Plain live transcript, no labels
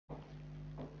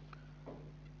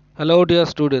Hello dear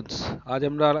students, আজ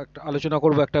আমরা আলোচনা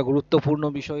করব একটা গুরুত্বপূর্ণ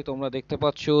বিষয়। তোমরা দেখতে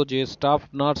পাচ্ছ যে স্টাফ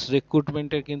নার্স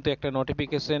রিক্রুটমেন্টের কিন্তু একটা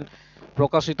নোটিফিকেশন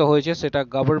প্রকাশিত হয়েছে, সেটা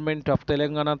গভর্নমেন্ট অফ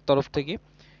তেলেঙ্গানার তরফ থেকে।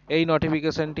 এই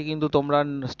নোটিফিকেশনটি কিন্তু তোমরা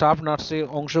স্টাফ নার্সে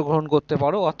অংশগ্রহণ করতে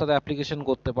পারো, অর্থাৎ অ্যাপ্লিকেশন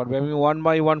করতে পারবে। আমি ওয়ান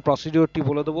বাই ওয়ান প্রসিডিওরটি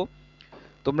বলে দেবো।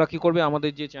 তোমরা কি করবে,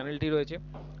 আমাদের যে চ্যানেলটি রয়েছে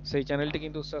সেই চ্যানেলটি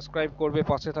কিন্তু সাবস্ক্রাইব করবে,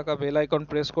 পাশে থাকা বেল আইকন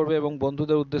প্রেস করবে এবং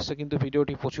বন্ধুদের উদ্দেশ্যে কিন্তু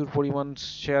ভিডিওটি প্রচুর পরিমাণ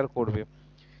শেয়ার করবে।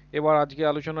 এবার আজকে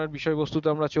আলোচনার বিষয়বস্তুতে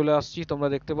আমরা চলে আসছি। তোমরা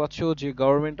দেখতে পাচ্ছ যে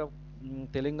গভর্নমেন্ট অফ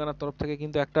তেলেঙ্গানার তরফ থেকে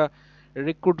কিন্তু একটা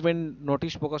রিক্রুটমেন্ট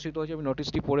নোটিশ প্রকাশিত হয়েছে। আমি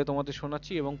নোটিশটি পড়ে তোমাদের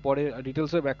শোনাচ্ছি এবং পরে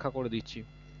ডিটেলসে ব্যাখ্যা করে দিচ্ছি।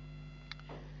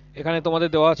 এখানে তোমাদের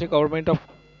দেওয়া আছে government of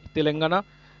Telangana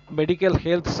medical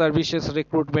health services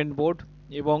recruitment board,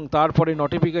 এবং তারপরে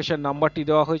নোটিফিকেশন নাম্বারটি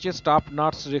দেওয়া হয়েছে স্টাফ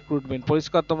নার্স রিক্রুটমেন্ট।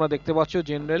 পরিষ্কার তোমরা দেখতে পাচ্ছ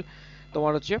জেনারেল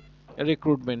তোমার হচ্ছে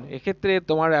রিক্রুটমেন্ট। এক্ষেত্রে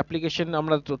তোমার অ্যাপ্লিকেশন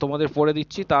আমরা তোমাদের পড়ে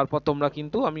দিচ্ছি, তারপর তোমরা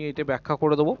কিন্তু আমি এটা ব্যাখ্যা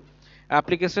করে দেবো।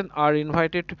 Application are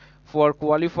invited for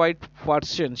qualified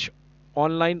persons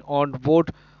online on board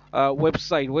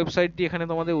ওয়েবসাইটটি এখানে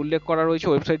তোমাদের উল্লেখ করা রয়েছে।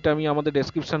 ওয়েবসাইটটা আমি আমাদের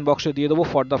ডেসক্রিপশন বক্সে দিয়ে দেবো।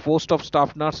 For the post of staff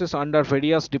nurses under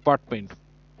various department,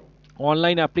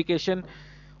 online application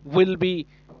will be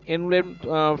enrolled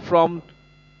from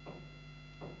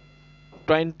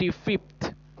 25th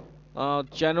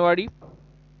জানুয়ারি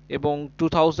এবং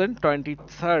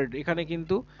 2023 এখানে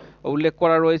কিন্তু উল্লেখ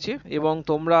করা রয়েছে। এবং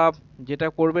তোমরা যেটা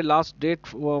করবে, last date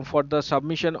for the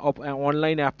submission of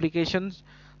online application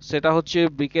সেটা হচ্ছে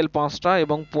বিকেল 5টা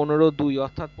এবং 15/2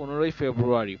 অর্থাৎ 15ই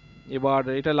ফেব্রুয়ারি। এবার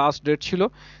এটা লাস্ট ডেট ছিল।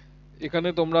 এখানে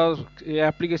তোমরা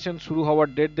অ্যাপ্লিকেশন শুরু হওয়ার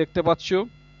ডেট দেখতে পাচ্ছ।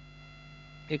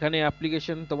 এখানে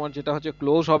অ্যাপ্লিকেশন তোমার যেটা হচ্ছে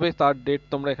ক্লোজ হবে তার ডেট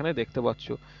তোমরা এখানে দেখতে পাচ্ছ।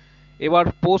 এবার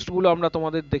পোস্টগুলো আমরা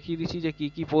তোমাদের দেখিয়ে দিচ্ছি যে কি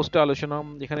কি পোস্টে আলোচনা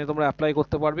এখানে তোমরা অ্যাপ্লাই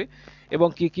করতে পারবে এবং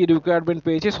কি কি রিকোয়ারমেন্ট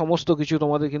পেয়েছে সমস্ত কিছু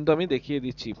তোমাদের কিন্তু আমি দেখিয়ে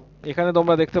দিচ্ছি। এখানে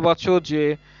তোমরা দেখতে পাচ্ছ যে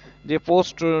যে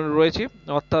পোস্ট রয়েছে,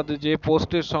 অর্থাৎ যে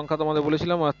পোস্টের সংখ্যা তোমাদের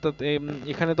বলেছিলাম, অর্থাৎ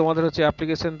এখানে তোমাদের হচ্ছে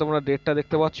অ্যাপ্লিকেশন তোমরা ডেটটা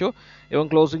দেখতে পাচ্ছ এবং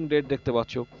ক্লোজিং ডেট দেখতে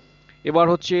পাচ্ছ। এবার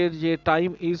হচ্ছে যে টাইম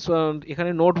ইজ,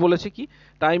 এখানে নোট বলেছে কি,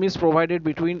 time is provided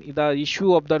between the issue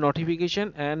of the notification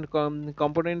and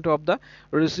component of the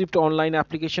received online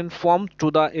application form to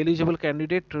the eligible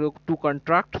candidate to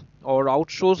contract or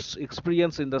outsource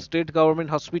experience in the state government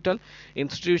hospital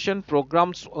institution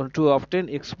programs or to obtain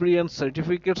experience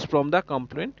certificates from the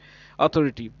complaint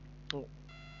authority।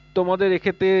 তোমাদের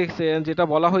এক্ষেত্রে যেটা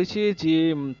বলা হয়েছে যে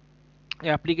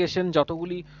application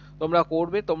যতগুলি তোমরা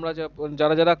করবে, তোমরা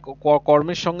যারা যারা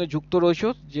কর্মের সঙ্গে যুক্ত রয়েছো,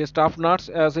 যে staff nurse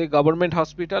as a government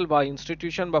hospital বা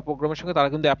ইনস্টিটিউশন বা প্রোগ্রামের সঙ্গে, তারা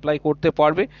কিন্তু অ্যাপ্লাই করতে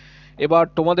পারবে। এবার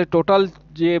তোমাদের টোটাল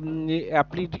যে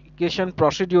অ্যাপ্লিকেশন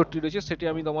প্রসিডিওরটি রয়েছে সেটি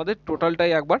আমি তোমাদের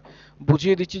টোটালটাই একবার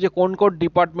বুঝিয়ে দিচ্ছি যে কোন কোন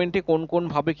ডিপার্টমেন্টে কোন কোন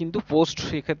ভাবে কিন্তু পোস্ট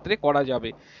সেক্ষেত্রে করা যাবে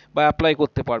বা অ্যাপ্লাই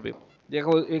করতে পারবে।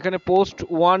 দেখো এখানে পোস্ট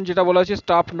ওয়ান যেটা বলা হয়েছে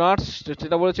স্টাফ নার্স,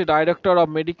 সেটা বলেছে ডাইরেক্টর অফ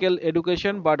মেডিকেল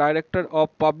এডুকেশন বা director of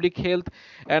public health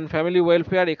and family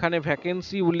welfare. এখানে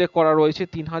ভ্যাকেন্সি উল্লেখ করা রয়েছে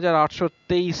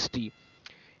 3823টি।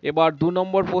 এবার 2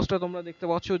 নম্বর পোস্টে তোমরা দেখতে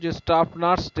পাচ্ছ যে স্টাফ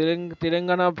নার্স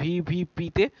তেলেঙ্গানা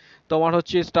ভিভিপিতে তোমার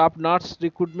হচ্ছে স্টাফ নার্স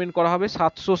রিক্রুটমেন্ট করা হবে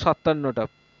 757টা।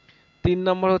 3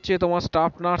 নম্বর হচ্ছে তোমার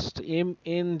staff nurse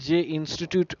MNJ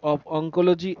institute of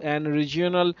oncology and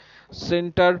regional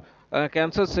centre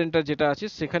cancer centre যেটা আছে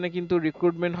সেখানে কিন্তু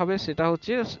রিক্রুটমেন্ট হবে, সেটা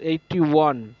হচ্ছে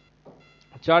 81।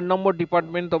 4 নম্বর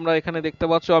ডিপার্টমেন্ট তোমরা এখানে দেখতে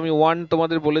পাচ্ছ, আমি ওয়ান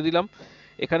তোমাদের বলে দিলাম।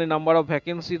 এখানে নাম্বার অফ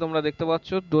ভ্যাকেন্সি তোমরা দেখতে পাচ্ছ।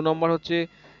 2 নম্বর হচ্ছে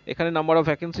এখানে নাম্বার অফ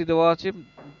ভ্যাকেন্সি দেওয়া আছে।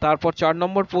 তারপর 4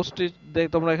 নম্বর পোস্টে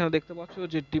তোমরা এখানে দেখতে পাচ্ছ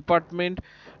যে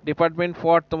ডিপার্টমেন্ট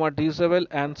ফর তোমার disable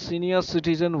and senior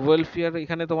citizen welfare,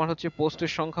 এখানে তোমার হচ্ছে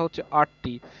পোস্টের সংখ্যা হচ্ছে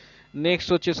 8টি। নেক্সট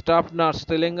হচ্ছে staff nurse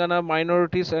Telangana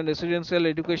minorities and residential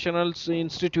educational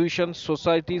institution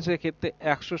সোসাইটিসের ক্ষেত্রে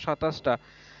 127টা।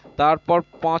 তারপর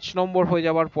 5 নম্বর হয়ে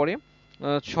যাওয়ার পরে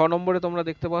 6 নম্বরে তোমরা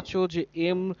দেখতে পাচ্ছ যে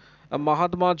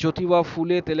মহাত্মা জ্যোতিবা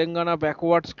ফুলে Telangana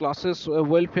backwards classes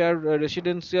welfare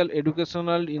residential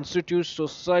educational institute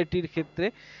সোসাইটির ক্ষেত্রে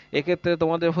এক্ষেত্রে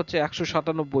তোমাদের হচ্ছে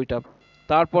 197টা।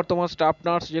 তারপর তোমার স্টাফ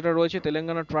নার্স যেটা রয়েছে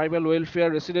Telangana tribal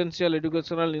welfare residential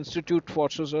educational institute for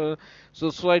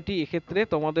society, এক্ষেত্রে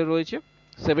তোমাদের রয়েছে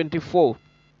 74।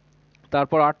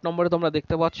 তারপর 8 নম্বরে তোমরা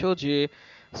দেখতে পাচ্ছ যে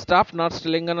staff nurse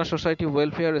Telangana society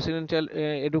welfare residential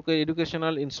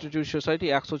educational institute society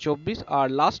 124। আর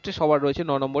লাস্টে সবার রয়েছে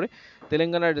 9 নম্বরে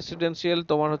তেলেঙ্গানা রেসিডেন্সিয়াল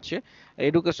তোমার হচ্ছে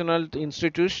এডুকেশনাল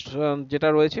ইনস্টিটিউট যেটা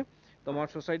রয়েছে তোমার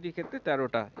সোসাইটির ক্ষেত্রে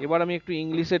 13টা। এবার আমি একটু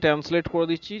ইংলিশে ট্রান্সলেট করে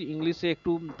দিচ্ছি, ইংলিশে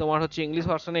একটু তোমার হচ্ছে ইংলিশ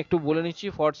ভার্সনে একটু বলে নিচ্ছি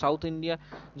ফর সাউথ ইন্ডিয়া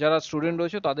যারা স্টুডেন্ট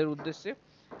রয়েছে তাদের উদ্দেশ্যে।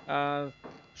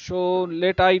 So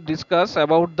let I discuss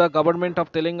about the Government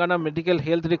of Telangana Medical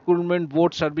Health Recruitment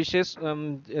Board Services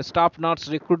staff nurse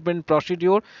recruitment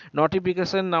procedure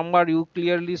notification number you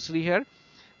clearly see here.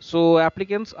 So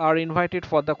applicants are invited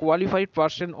for the qualified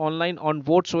person online on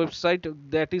board's website,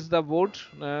 that is the board,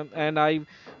 and I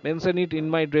mention it in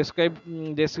my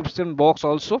description box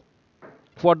also,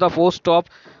 for the post of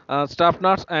staff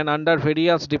nurse and under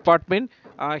various department.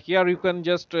 Here you can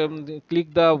just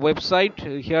click the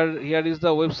website. Here is the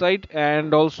website,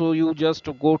 and also you just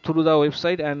go through the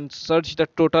website and search the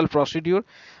total procedure.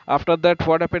 After that,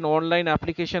 what happen, online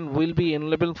application will be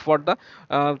available for the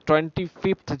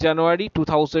 25th January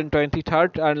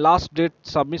 2023, and last date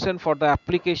submission for the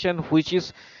application, which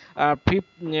is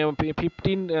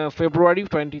 15 February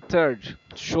 23rd.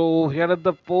 So here are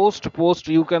the post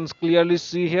you can clearly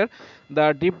see here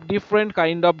the different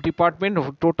kind of department.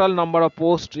 Total number of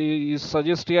posts is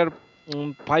suggest here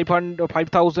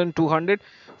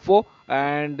 5204,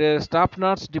 and staff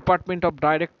nurse department of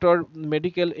director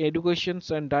medical education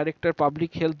and director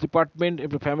public health department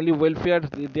family welfare,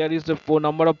 there is the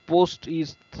number of post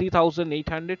is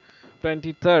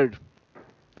 3823.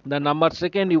 The number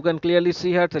second you can clearly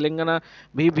see here Telangana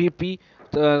VVP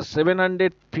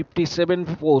 757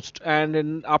 post,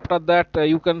 and after that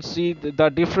you can see the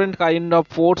different kind of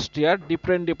post here,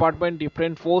 different department,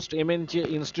 different post. MNJ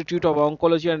Institute of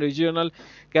Oncology and Regional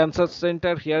Cancer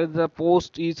Center, here the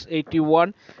post is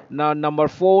 81. Now number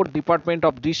 4 Department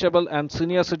of Disabled and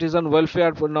Senior Citizen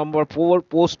Welfare, for number 4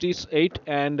 post is 8,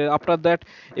 and after that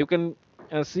you can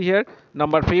see here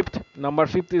number fifth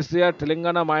is there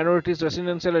Telangana Minorities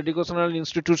Residential Educational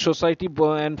Institute Society,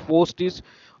 and post is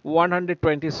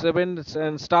 127,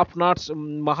 and staff nurse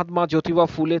Mahatma Jyotiba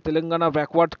Phule Telangana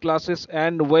Backward Classes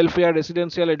and Welfare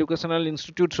Residential Educational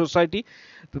Institute Society,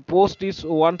 the post is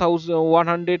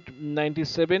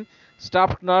 1197.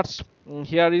 Staff nurse,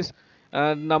 here is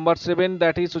number 7,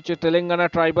 that is Telangana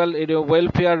Tribal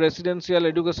Welfare Residential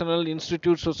Educational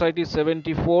Institute Society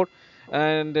 74,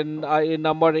 and then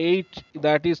number 8,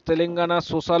 that is Telangana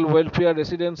Social Welfare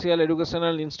Residential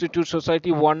Educational Institute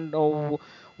Society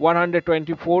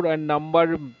 124, and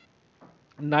number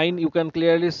 9 you can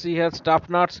clearly see here staff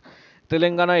nurse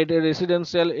Telangana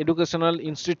Residential Educational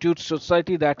Institute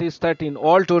Society, that is 13.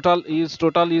 All total is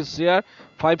here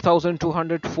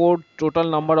 5204 total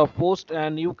number of posts,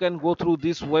 and you can go through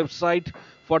this website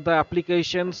for the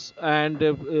applications, and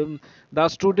the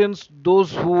students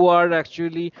those who are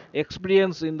actually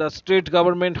experienced in the state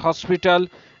government hospital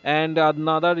and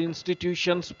another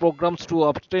institutions programs to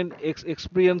obtain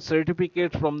experience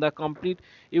certificate from the complete,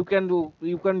 you can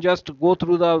just go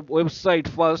through the website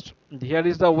first. Here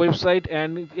is the website,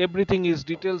 and everything is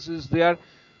details is there,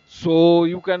 so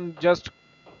you can just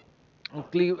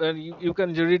you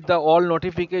can read the all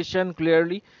notification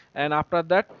clearly, and after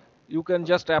that you can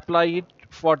just apply it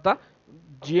for the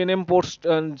GNM post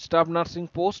and staff nursing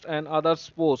post and others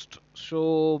post.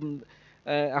 So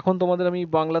এখন তোমাদের আমি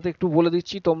বাংলাতে একটু বলে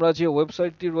দিচ্ছি, তোমরা যে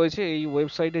ওয়েবসাইটটি রয়েছে এই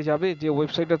ওয়েবসাইটে যাবে, যে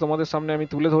ওয়েবসাইটটা তোমাদের সামনে আমি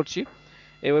তুলে ধরছি,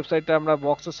 এই ওয়েবসাইটটা আমরা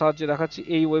বক্সের সাহায্যে দেখাচ্ছি,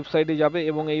 এই ওয়েবসাইটে যাবে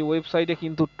এবং এই ওয়েবসাইটে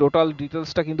কিন্তু টোটাল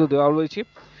ডিটেলসটা কিন্তু দেওয়া রয়েছে।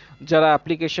 যারা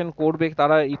অ্যাপ্লিকেশন করবে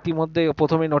তারা ইতিমধ্যে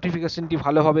প্রথমে নোটিফিকেশনটি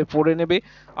ভালোভাবে পড়ে নেবে।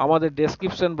 আমাদের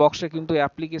ডেসক্রিপশন বক্সে কিন্তু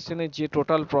অ্যাপ্লিকেশনের যে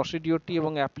টোটাল প্রসিডিওরটি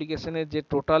এবং অ্যাপ্লিকেশনের যে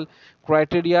টোটাল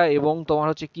ক্রাইটেরিয়া এবং তোমার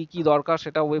হচ্ছে কি কি দরকার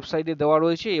সেটা ওয়েবসাইটে দেওয়া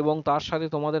রয়েছে, এবং তার সাথে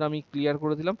তোমাদের আমি ক্লিয়ার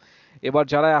করে দিলাম। এবার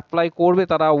যারা অ্যাপ্লাই করবে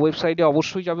তারা ওয়েবসাইটে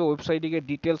অবশ্যই যাবে, ওয়েবসাইটে গিয়ে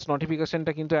ডিটেলস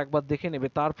নোটিফিকেশনটা কিন্তু একবার দেখে নেবে,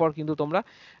 তারপর কিন্তু তোমরা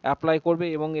অ্যাপ্লাই করবে।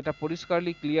 এবং এটা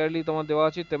পরিষ্কারলি ক্লিয়ারলি তোমার দেওয়া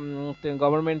আছে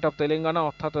গভর্নমেন্ট অফ তেলেঙ্গানা,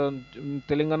 অর্থাৎ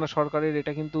তেলেঙ্গানা সরকারের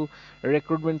এটা কিন্তু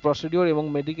রিক্রুটমেন্ট প্রসিডিওর, এবং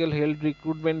মেডিকেল হেলথ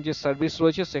রিক্রুটমেন্ট যে সার্ভিস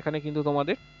রয়েছে সেখানে কিন্তু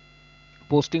তোমাদের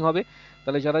পোস্টিং হবে।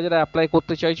 তাহলে যারা যারা অ্যাপ্লাই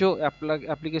করতে চাইছো,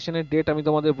 অ্যাপ্লিকেশনের ডেট আমি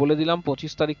তোমাদের বলে দিলাম,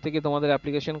 25 তারিখ থেকে তোমাদের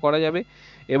অ্যাপ্লিকেশন করা যাবে,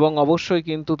 এবং অবশ্যই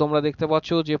কিন্তু তোমরা দেখতে পাচ্ছ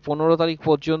যে 15 তারিখ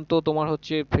পর্যন্ত তোমার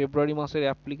হচ্ছে ফেব্রুয়ারি মাসের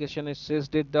অ্যাপ্লিকেশনের শেষ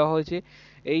ডেট দেওয়া হয়েছে।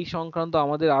 এই সংক্রান্ত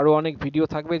আমাদের আরও অনেক ভিডিও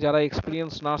থাকবে, যারা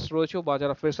এক্সপিরিয়েন্স নার্স রয়েছে বা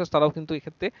যারা ফ্রেশার্স তারাও কিন্তু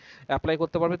এক্ষেত্রে অ্যাপ্লাই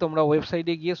করতে পারবে। তোমরা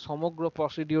ওয়েবসাইটে গিয়ে সমগ্র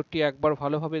প্রসিডিওরটি একবার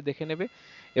ভালোভাবে দেখে নেবে,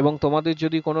 এবং তোমাদের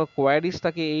যদি কোনো কোয়ারিজ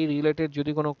থাকে এই রিলেটেড,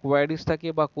 যদি কোনো কোয়ারিজ থাকে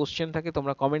বা কোশ্চেন থাকে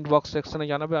তোমরা কমেন্ট বক্স সেকশনে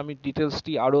জানাবে, আমি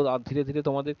ডিটেলসটি আরও ধীরে ধীরে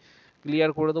তোমাদের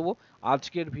ক্লিয়ার করে দেবো।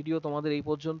 আজকের ভিডিও তোমাদের এই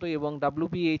পর্যন্ত, এবং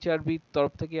WPHRBর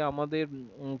তরফ থেকে আমাদের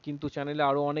কিন্তু চ্যানেলে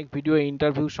আরও অনেক ভিডিও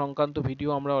ইন্টারভিউ সংক্রান্ত ভিডিও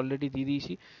আমরা অলরেডি দিয়ে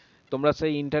দিয়েছি, তোমরা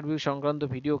সেই ইন্টারভিউ সংক্রান্ত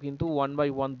ভিডিও কিন্তু 1 বাই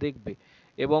 1 দেখবে,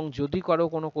 এবং যদি কারো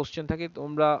কোনো কোশ্চেন থাকে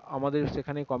তোমরা আমাদের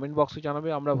সেখানে কমেন্ট বক্সে জানাবে।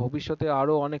 আমরা ভবিষ্যতে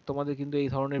আরও অনেক তোমাদের কিন্তু এই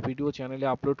ধরনের ভিডিও চ্যানেলে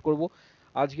আপলোড করব।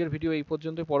 আজকের ভিডিও এই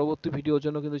পর্যন্ত, পরবর্তী ভিডিওর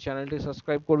জন্য কিন্তু চ্যানেলটি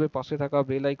সাবস্ক্রাইব করবে, পাশে থাকা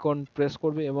বেল আইকন প্রেস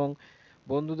করবে, এবং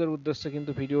বন্ধুদের উদ্দেশ্যে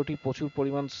কিন্তু ভিডিওটি প্রচুর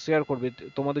পরিমাণ শেয়ার করবে।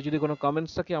 তোমাদের যদি কোনো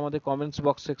কমেন্টস থাকে আমাদের কমেন্টস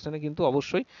বক্স সেকশনে কিন্তু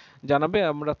অবশ্যই জানাবে,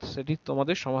 আমরা সেটি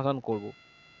তোমাদের সমাধান করব।